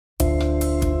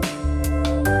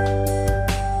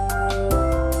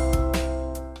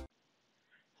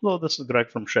Hello, this is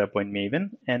Greg from SharePoint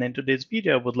Maven, and in today's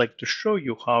video, I would like to show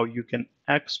you how you can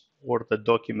export the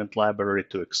document library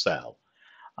to Excel.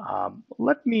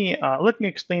 Let me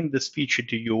explain this feature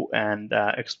to you and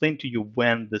explain to you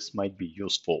when this might be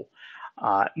useful.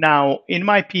 Now, in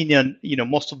my opinion,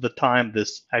 most of the time,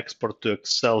 this export to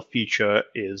Excel feature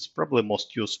is probably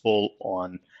most useful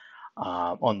on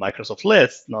Microsoft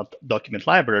lists, not document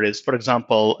libraries. For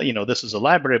example, this is a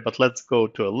library, but let's go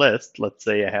to a list. Let's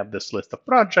say I have this list of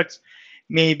projects.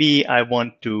 Maybe I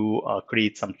want to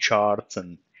create some charts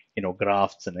and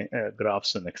graphs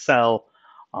in Excel.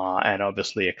 And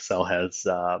obviously, Excel has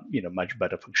much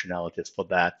better functionalities for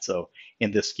that. So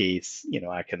in this case,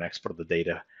 I can export the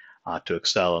data to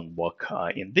Excel and work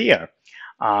in there.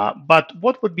 But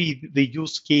what would be the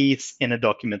use case in a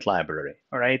document library?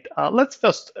 All right, let's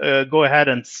first go ahead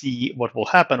and see what will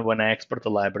happen when I export the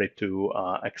library to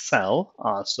Excel.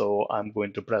 So I'm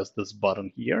going to press this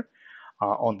button here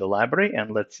on the library,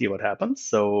 and let's see what happens.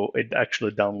 So it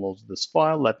actually downloads this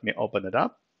file. Let me open it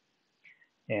up.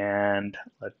 And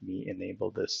let me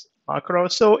enable this macro.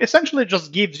 So essentially, it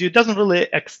just gives you, it doesn't really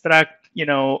extract,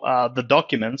 the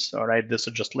documents. All right, this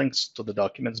is just links to the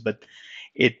documents, but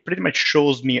it pretty much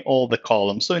shows me all the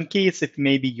columns. So in case if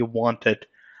maybe you wanted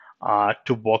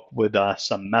to work with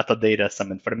some metadata,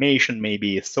 some information,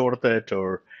 maybe sort it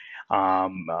or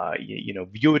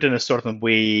view it in a certain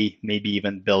way, maybe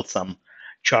even build some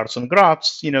charts and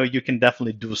graphs, you can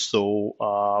definitely do so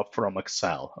from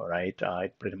Excel. All right,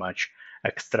 it pretty much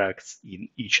extracts in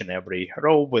each and every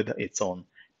row with its own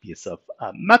piece of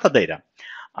metadata.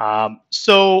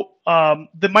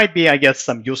 There might be, I guess,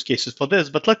 some use cases for this,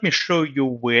 but let me show you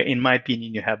where, in my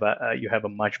opinion, you have a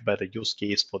much better use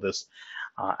case for this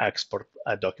export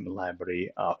document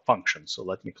library function. So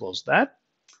let me close that.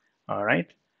 All right.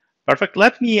 Perfect.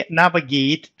 Let me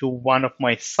navigate to one of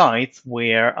my sites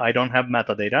where I don't have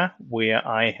metadata, where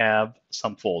I have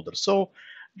some folders. So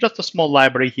just a small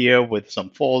library here with some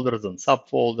folders and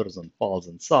subfolders and files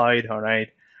inside. All right.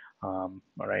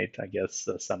 I guess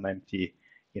some empty,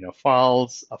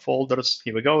 files, folders.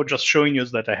 Here we go. Just showing you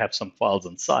that I have some files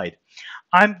inside.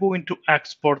 I'm going to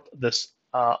export this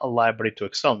library to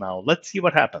Excel now. Let's see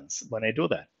what happens when I do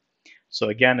that. So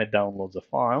again, it downloads a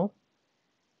file.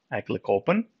 I click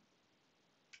open.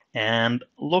 And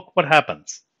look what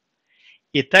happens.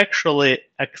 It actually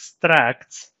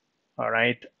extracts, all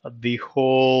right, the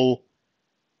whole,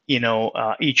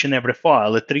 each and every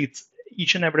file. It treats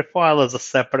each and every file as a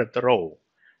separate row.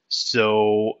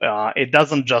 So it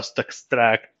doesn't just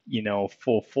extract,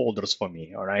 full folders for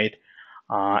me, all right?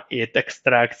 It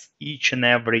extracts each and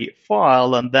every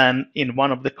file, and then in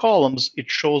one of the columns,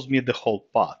 it shows me the whole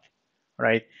path,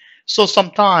 right? So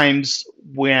sometimes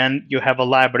when you have a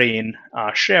library in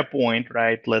SharePoint,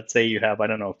 right, let's say you have, I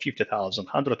don't know, 50,000,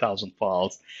 100,000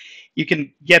 files, you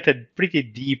can get a pretty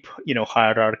deep,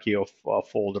 hierarchy of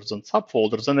folders and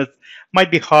subfolders, and it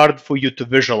might be hard for you to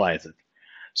visualize it.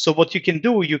 So what you can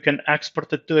do, you can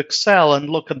export it to Excel and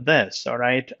look at this, all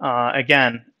right?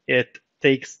 Again, it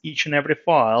takes each and every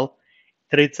file,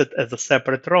 treats it as a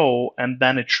separate row, and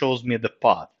then it shows me the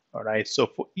path, all right? So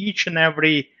for each and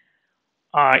every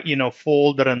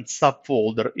folder and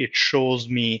subfolder, it shows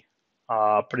me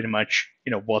pretty much,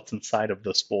 what's inside of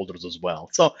those folders as well.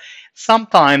 So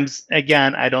sometimes,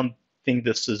 again, I don't think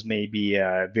this is maybe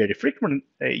a very frequent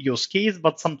use case,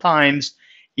 but sometimes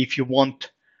if you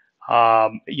want,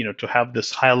 to have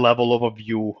this high level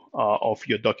overview of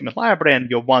your document library and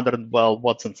you're wondering, well,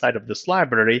 what's inside of this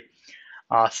library,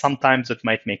 sometimes it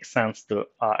might make sense to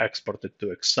export it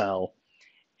to Excel.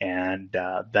 And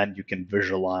then you can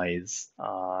visualize,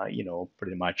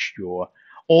 pretty much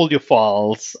all your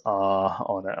files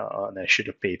on a sheet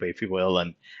of paper, if you will,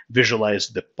 and visualize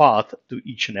the path to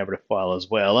each and every file as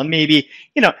well. And maybe,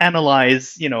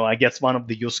 analyze, I guess one of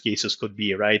the use cases could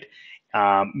be, right,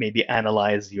 maybe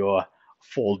analyze your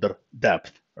folder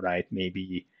depth, right?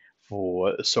 Maybe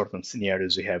for certain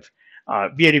scenarios you have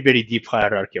very, very deep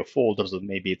hierarchy of folders, and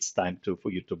maybe it's time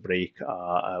for you to break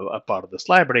apart this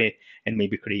library and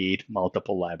maybe create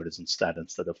multiple libraries instead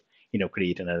of,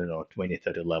 creating, I don't know, 20,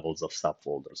 30 levels of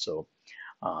subfolders. So,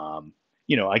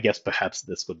 I guess perhaps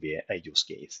this could be a use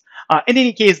case. In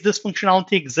any case, this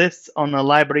functionality exists on a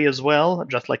library as well,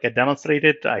 just like I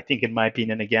demonstrated. I think, in my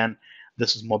opinion, again,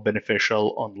 this is more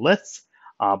beneficial on lists,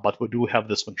 but we do have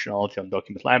this functionality on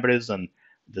document libraries, and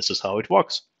this is how it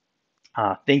works.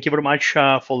 Thank you very much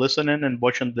for listening and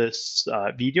watching this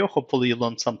video. Hopefully you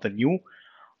learned something new.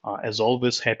 As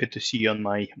always, happy to see you on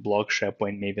my blog,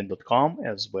 SharePointMaven.com,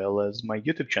 as well as my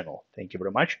YouTube channel. Thank you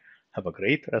very much. Have a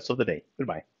great rest of the day.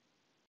 Goodbye.